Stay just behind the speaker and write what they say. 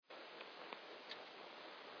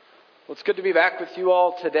Well, it's good to be back with you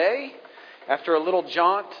all today after a little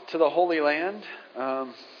jaunt to the Holy Land.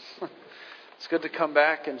 It's good to come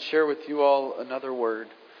back and share with you all another word.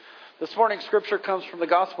 This morning's scripture comes from the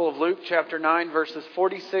Gospel of Luke, chapter 9, verses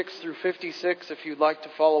 46 through 56, if you'd like to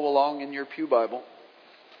follow along in your pew Bible.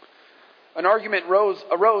 An argument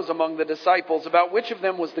arose among the disciples about which of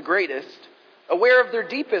them was the greatest. Aware of their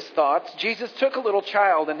deepest thoughts, Jesus took a little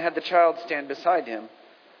child and had the child stand beside him.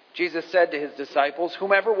 Jesus said to his disciples,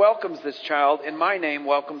 "Whomever welcomes this child in my name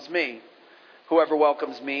welcomes me. Whoever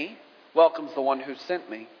welcomes me welcomes the one who sent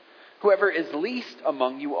me. Whoever is least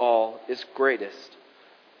among you all is greatest."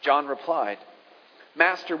 John replied,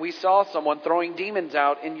 "Master, we saw someone throwing demons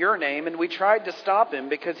out in your name, and we tried to stop him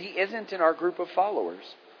because he isn't in our group of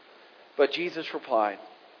followers." But Jesus replied,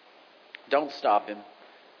 "Don't stop him,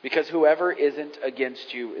 because whoever isn't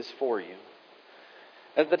against you is for you."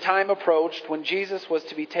 As the time approached when Jesus was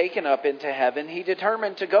to be taken up into heaven, he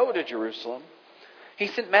determined to go to Jerusalem. He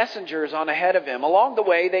sent messengers on ahead of him. Along the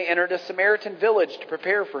way, they entered a Samaritan village to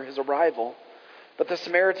prepare for his arrival. But the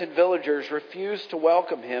Samaritan villagers refused to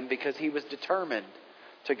welcome him because he was determined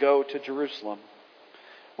to go to Jerusalem.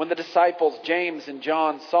 When the disciples James and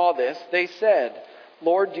John saw this, they said,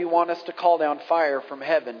 "Lord, do you want us to call down fire from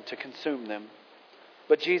heaven to consume them?"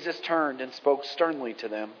 But Jesus turned and spoke sternly to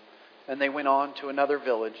them, and they went on to another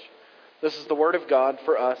village. This is the word of God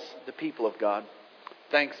for us, the people of God.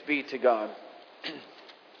 Thanks be to God.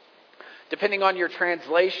 Depending on your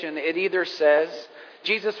translation, it either says,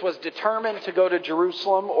 Jesus was determined to go to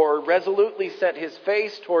Jerusalem, or resolutely set his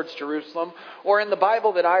face towards Jerusalem, or in the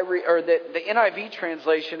Bible that I read, or the NIV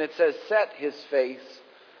translation, it says set his face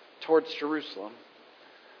towards Jerusalem.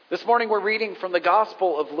 This morning we're reading from the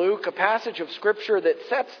Gospel of Luke, a passage of Scripture that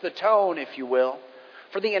sets the tone, if you will,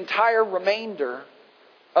 for the entire remainder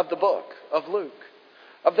of the book of Luke,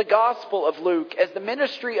 of the Gospel of Luke, as the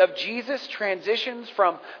ministry of Jesus transitions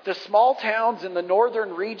from the small towns in the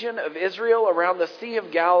northern region of Israel around the Sea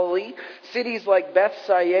of Galilee, cities like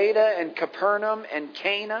Bethsaida and Capernaum and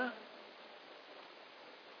Cana,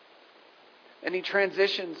 and he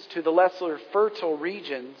transitions to the lesser fertile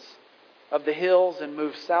regions of the hills and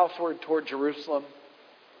moves southward toward Jerusalem,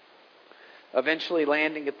 eventually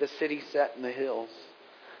landing at the city set in the hills.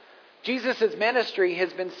 Jesus' ministry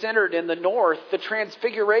has been centered in the north. The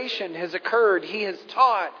transfiguration has occurred. He has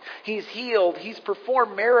taught. He's healed. He's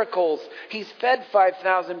performed miracles. He's fed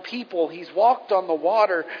 5,000 people. He's walked on the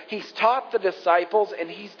water. He's taught the disciples, and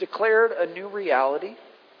he's declared a new reality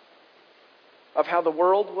of how the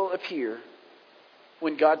world will appear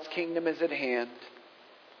when God's kingdom is at hand.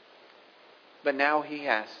 But now he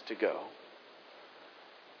has to go.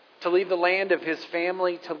 To leave the land of his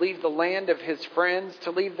family, to leave the land of his friends,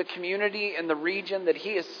 to leave the community and the region that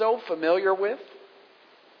he is so familiar with.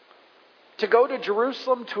 To go to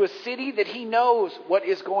Jerusalem, to a city that he knows what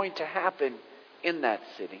is going to happen in that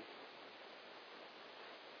city.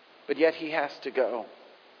 But yet he has to go.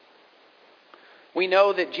 We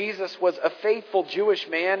know that Jesus was a faithful Jewish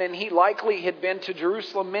man, and he likely had been to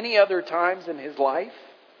Jerusalem many other times in his life.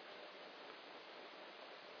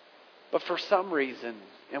 But for some reason,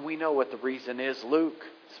 and we know what the reason is, Luke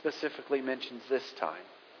specifically mentions this time,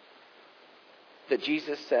 that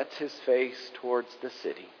Jesus sets his face towards the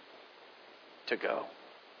city to go.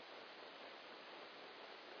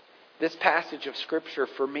 This passage of Scripture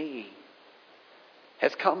for me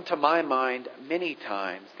has come to my mind many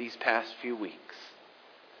times these past few weeks.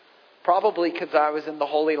 Probably because I was in the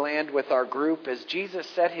Holy Land with our group as Jesus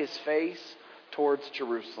set his face towards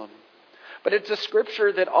Jerusalem. But it's a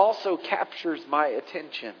scripture that also captures my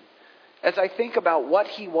attention as I think about what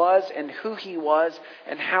he was and who he was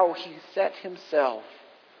and how he set himself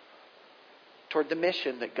toward the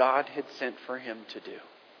mission that God had sent for him to do.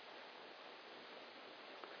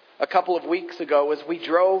 A couple of weeks ago, as we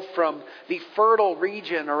drove from the fertile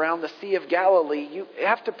region around the Sea of Galilee, you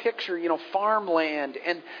have to picture, farmland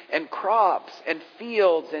and crops and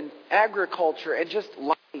fields and agriculture and just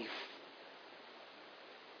life.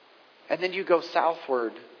 And then you go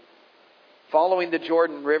southward, following the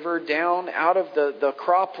Jordan River, down out of the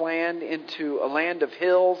cropland into a land of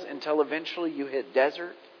hills until eventually you hit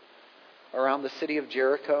desert around the city of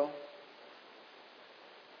Jericho.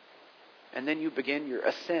 And then you begin your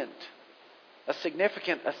ascent, a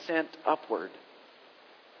significant ascent upward.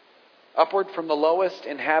 Upward from the lowest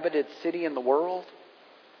inhabited city in the world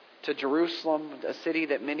to Jerusalem, a city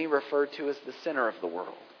that many refer to as the center of the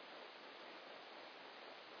world.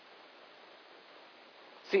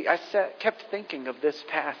 See, I kept thinking of this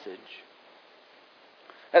passage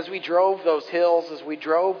as we drove those hills, as we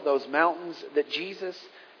drove those mountains, that Jesus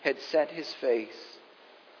had set his face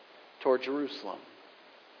toward Jerusalem.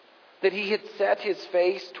 that he had set his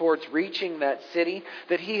face towards reaching that city,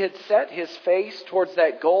 that he had set his face towards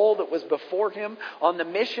that goal that was before him on the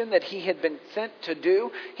mission that he had been sent to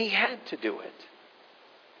do, he had to do it.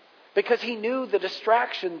 Because he knew the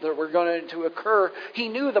distractions that were going to occur. He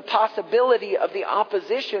knew the possibility of the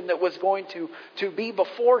opposition that was going to be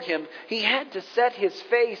before him. He had to set his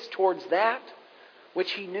face towards that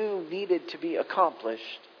which he knew needed to be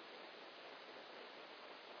accomplished.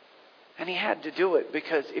 And he had to do it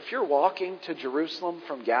because if you're walking to Jerusalem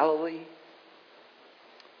from Galilee,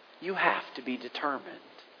 you have to be determined,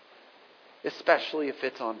 especially if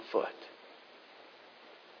it's on foot.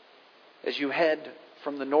 As you head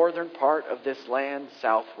from the northern part of this land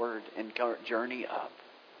southward and journey up.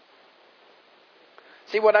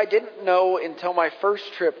 See, what I didn't know until my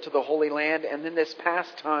first trip to the Holy Land, and then this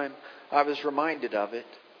past time I was reminded of it.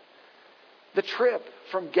 The trip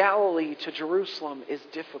from Galilee to Jerusalem is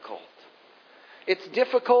difficult. It's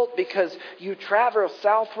difficult because you travel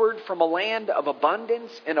southward from a land of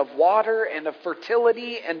abundance and of water and of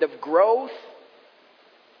fertility and of growth,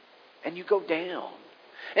 and you go down.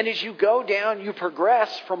 And as you go down, you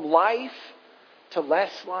progress from life to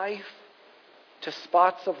less life, to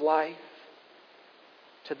spots of life,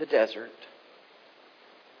 to the desert.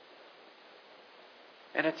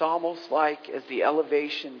 And it's almost like as the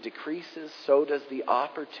elevation decreases, so does the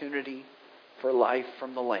opportunity for life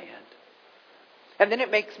from the land. And then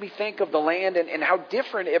it makes me think of the land and how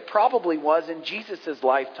different it probably was in Jesus'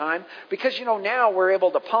 lifetime. Because, now we're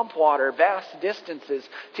able to pump water vast distances,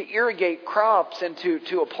 to irrigate crops and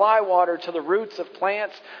to apply water to the roots of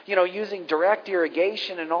plants, using direct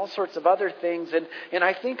irrigation and all sorts of other things. And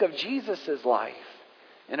I think of Jesus' life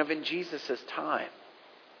and of in Jesus' time.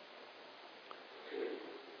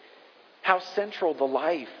 How central the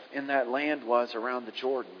life in that land was around the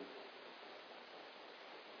Jordan.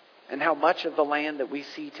 And how much of the land that we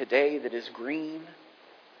see today that is green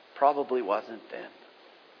probably wasn't then.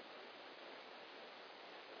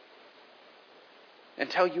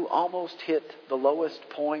 Until you almost hit the lowest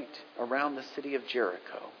point around the city of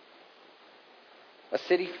Jericho. A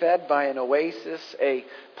city fed by an oasis, a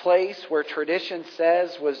place where tradition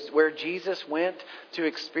says was where Jesus went to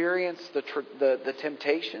experience the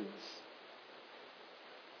temptations.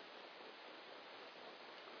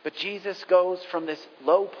 But Jesus goes from this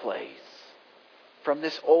low place, from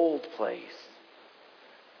this old place,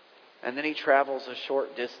 and then he travels a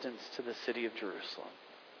short distance to the city of Jerusalem.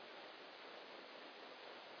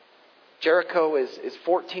 Jericho is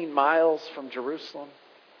 14 miles from Jerusalem.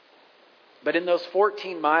 But in those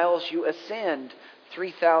 14 miles, you ascend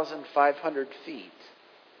 3,500 feet.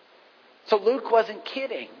 So Luke wasn't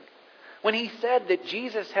kidding when he said that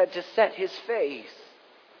Jesus had to set his face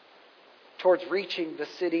towards reaching the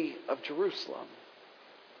city of Jerusalem.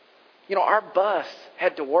 Our bus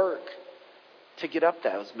had to work to get up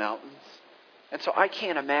those mountains. And so I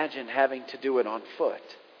can't imagine having to do it on foot.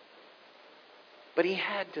 But he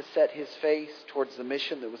had to set his face towards the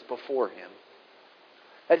mission that was before him.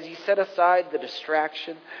 As he set aside the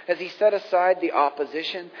distraction, as he set aside the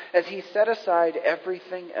opposition, as he set aside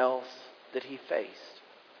everything else that he faced.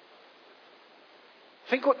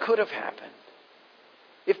 Think what could have happened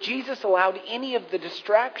if Jesus allowed any of the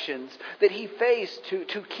distractions that he faced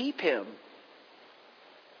to keep him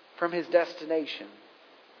from his destination.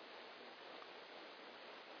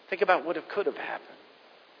 Think about what could have happened.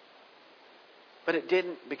 But it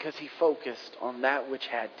didn't, because he focused on that which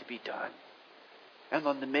had to be done. And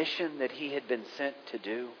on the mission that he had been sent to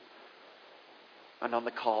do. And on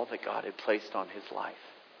the call that God had placed on his life.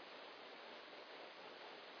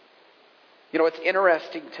 It's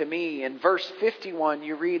interesting to me. In verse 51,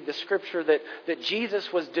 you read the scripture that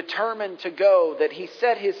Jesus was determined to go, that he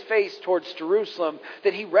set his face towards Jerusalem,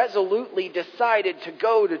 that he resolutely decided to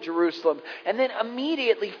go to Jerusalem. And then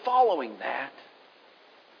immediately following that,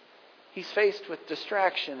 he's faced with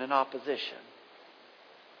distraction and opposition.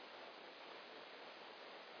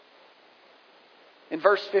 In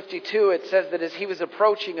verse 52, it says that as he was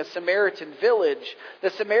approaching a Samaritan village, the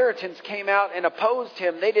Samaritans came out and opposed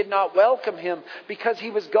him. They did not welcome him because he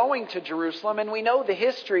was going to Jerusalem. And we know the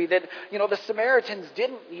history that, the Samaritans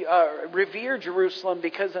didn't revere Jerusalem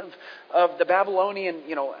because of the Babylonian,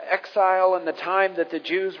 exile and the time that the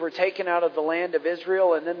Jews were taken out of the land of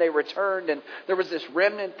Israel. And then they returned, and there was this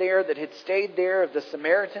remnant there that had stayed there of the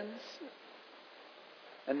Samaritans.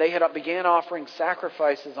 And they had began offering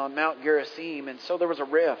sacrifices on Mount Gerizim. And so there was a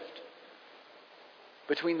rift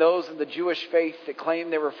between those in the Jewish faith that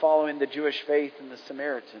claimed they were following the Jewish faith and the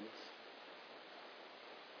Samaritans.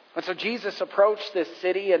 And so Jesus approached this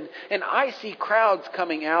city, and I see crowds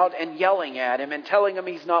coming out and yelling at him and telling him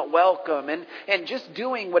he's not welcome, and just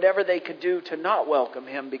doing whatever they could do to not welcome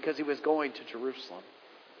him because he was going to Jerusalem.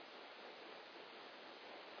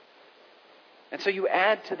 And so you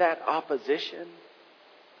add to that opposition,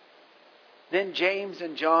 then James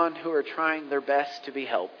and John, who are trying their best to be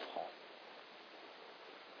helpful.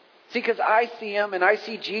 See, because I see him and I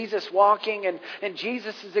see Jesus walking, and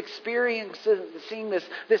Jesus is experiencing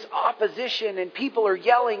this opposition, and people are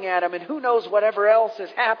yelling at him, and who knows whatever else has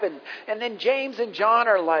happened. And then James and John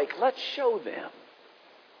are like, let's show them.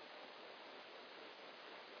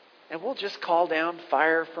 And we'll just call down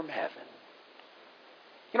fire from heaven.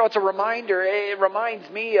 You know, it's a reminder. It reminds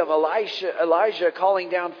me of Elijah calling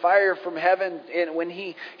down fire from heaven when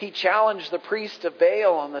he challenged the priest of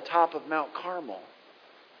Baal on the top of Mount Carmel.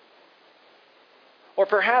 Or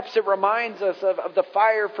perhaps it reminds us of the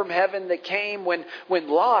fire from heaven that came when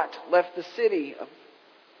Lot left the city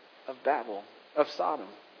of Babel, of Sodom.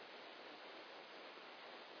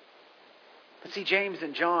 But see, James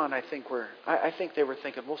and John, I think they were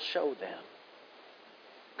thinking, we'll show them.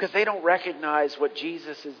 Because they don't recognize what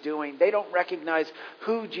Jesus is doing. They don't recognize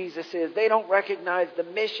who Jesus is. They don't recognize the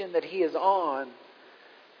mission that he is on.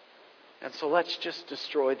 And so let's just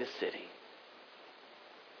destroy the city.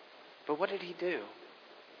 But what did he do?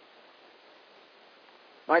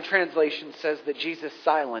 My translation says that Jesus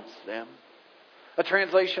silenced them. A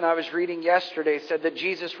translation I was reading yesterday said that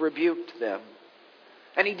Jesus rebuked them.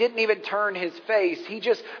 And he didn't even turn his face. He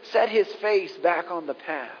just set his face back on the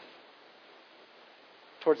path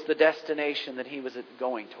towards the destination that he was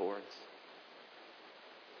going towards.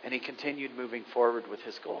 And he continued moving forward with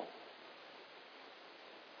his goal.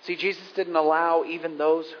 See, Jesus didn't allow even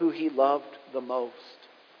those who he loved the most,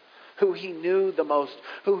 who he knew the most,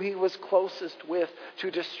 who he was closest with,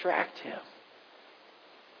 to distract him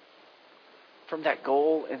from that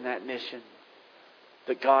goal and that mission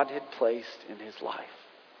that God had placed in his life.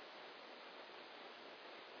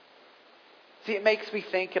 See, it makes me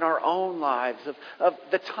think in our own lives of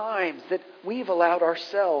the times that we've allowed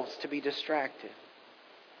ourselves to be distracted.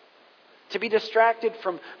 To be distracted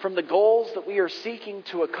from the goals that we are seeking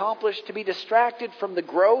to accomplish. To be distracted from the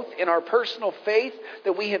growth in our personal faith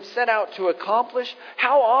that we have set out to accomplish.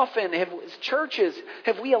 How often, as churches,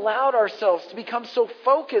 have we allowed ourselves to become so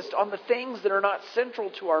focused on the things that are not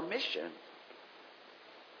central to our mission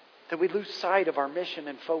that we lose sight of our mission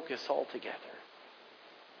and focus altogether?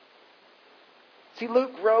 See,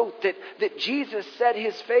 Luke wrote that Jesus set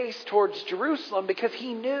his face towards Jerusalem because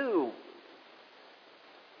he knew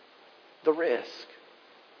the risk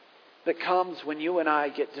that comes when you and I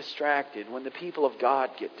get distracted, when the people of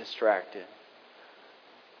God get distracted,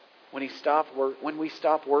 when we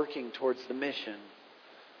stop working towards the mission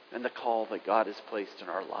and the call that God has placed in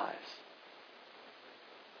our lives.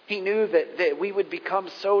 He knew that we would become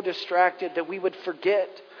so distracted that we would forget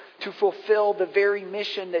to fulfill the very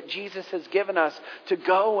mission that Jesus has given us, to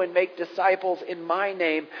go and make disciples in my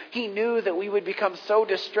name. He knew that we would become so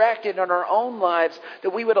distracted in our own lives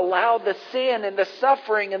that we would allow the sin and the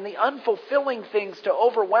suffering and the unfulfilling things to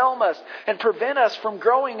overwhelm us and prevent us from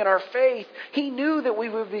growing in our faith. He knew that we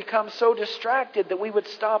would become so distracted that we would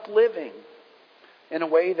stop living in a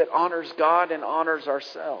way that honors God and honors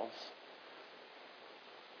ourselves.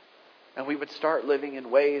 And we would start living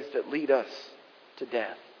in ways that lead us to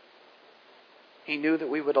death. He knew that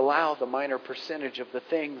we would allow the minor percentage of the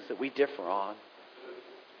things that we differ on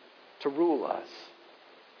to rule us,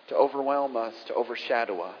 to overwhelm us, to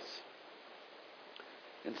overshadow us.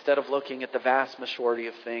 Instead of looking at the vast majority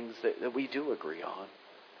of things that we do agree on,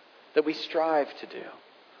 that we strive to do,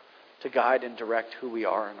 to guide and direct who we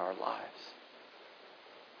are in our lives.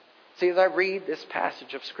 See, as I read this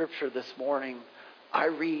passage of Scripture this morning, I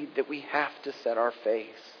read that we have to set our face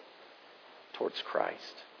towards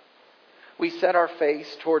Christ. We set our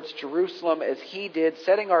face towards Jerusalem as he did,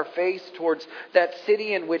 setting our face towards that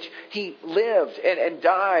city in which he lived and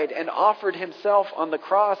died and offered himself on the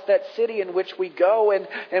cross, that city in which we go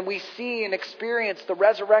and we see and experience the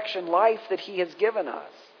resurrection life that he has given us.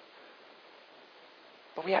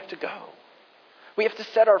 But we have to go. We have to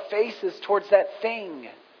set our faces towards that thing,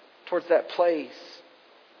 towards that place,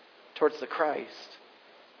 towards the Christ,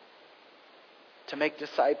 to make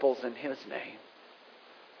disciples in his name.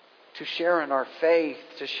 To share in our faith,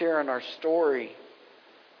 to share in our story,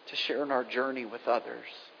 to share in our journey with others.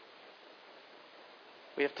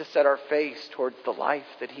 We have to set our face towards the life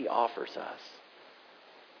that he offers us.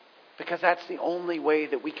 Because that's the only way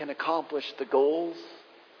that we can accomplish the goals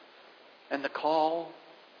and the call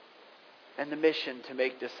and the mission to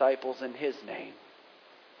make disciples in his name.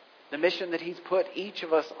 The mission that He's put each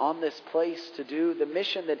of us on this place to do. The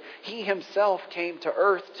mission that He Himself came to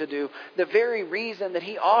earth to do. The very reason that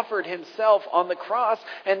He offered Himself on the cross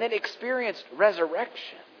and then experienced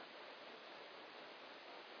resurrection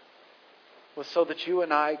was so that you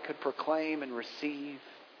and I could proclaim and receive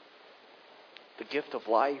the gift of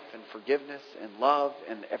life and forgiveness and love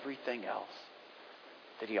and everything else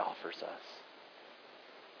that He offers us.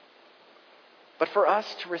 But for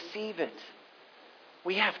us to receive it,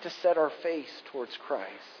 we have to set our face towards Christ.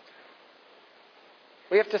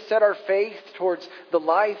 We have to set our faith towards the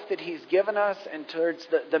life that He's given us and towards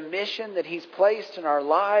the mission that He's placed in our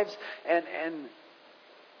lives and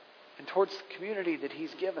towards the community that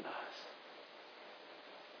He's given us.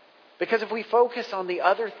 Because if we focus on the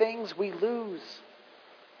other things, we lose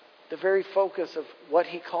the very focus of what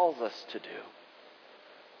He calls us to do,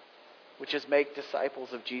 which is make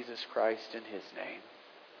disciples of Jesus Christ in His name.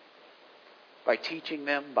 By teaching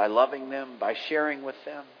them, by loving them, by sharing with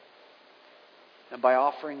them, and by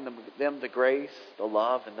offering them the grace, the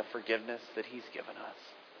love, and the forgiveness that He's given us.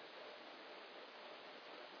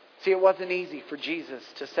 See, it wasn't easy for Jesus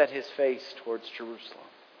to set His face towards Jerusalem.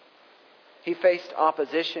 He faced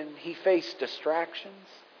opposition. He faced distractions.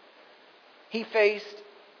 He faced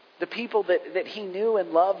the people that He knew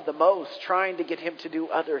and loved the most trying to get Him to do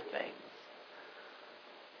other things.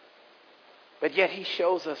 But yet He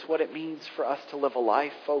shows us what it means for us to live a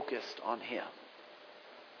life focused on Him.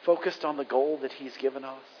 Focused on the goal that He's given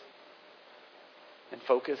us. And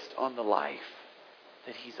focused on the life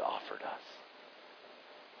that He's offered us.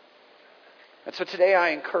 And so today I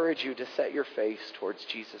encourage you to set your face towards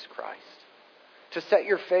Jesus Christ. To set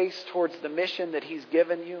your face towards the mission that He's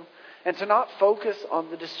given you. And to not focus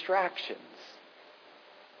on the distractions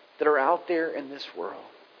that are out there in this world.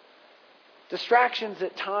 Distractions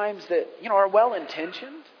at times that, are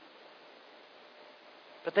well-intentioned.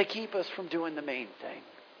 But they keep us from doing the main thing.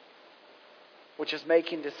 Which is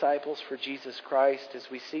making disciples for Jesus Christ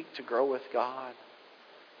as we seek to grow with God.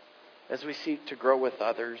 As we seek to grow with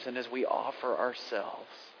others. And as we offer ourselves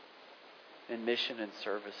in mission and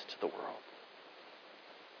service to the world.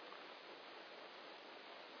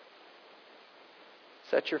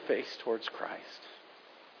 Set your face towards Christ.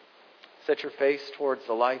 Set your face towards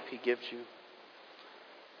the life He gives you.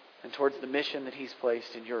 And towards the mission that He's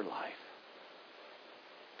placed in your life.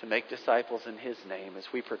 To make disciples in His name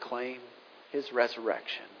as we proclaim His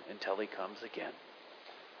resurrection until He comes again.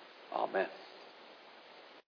 Amen.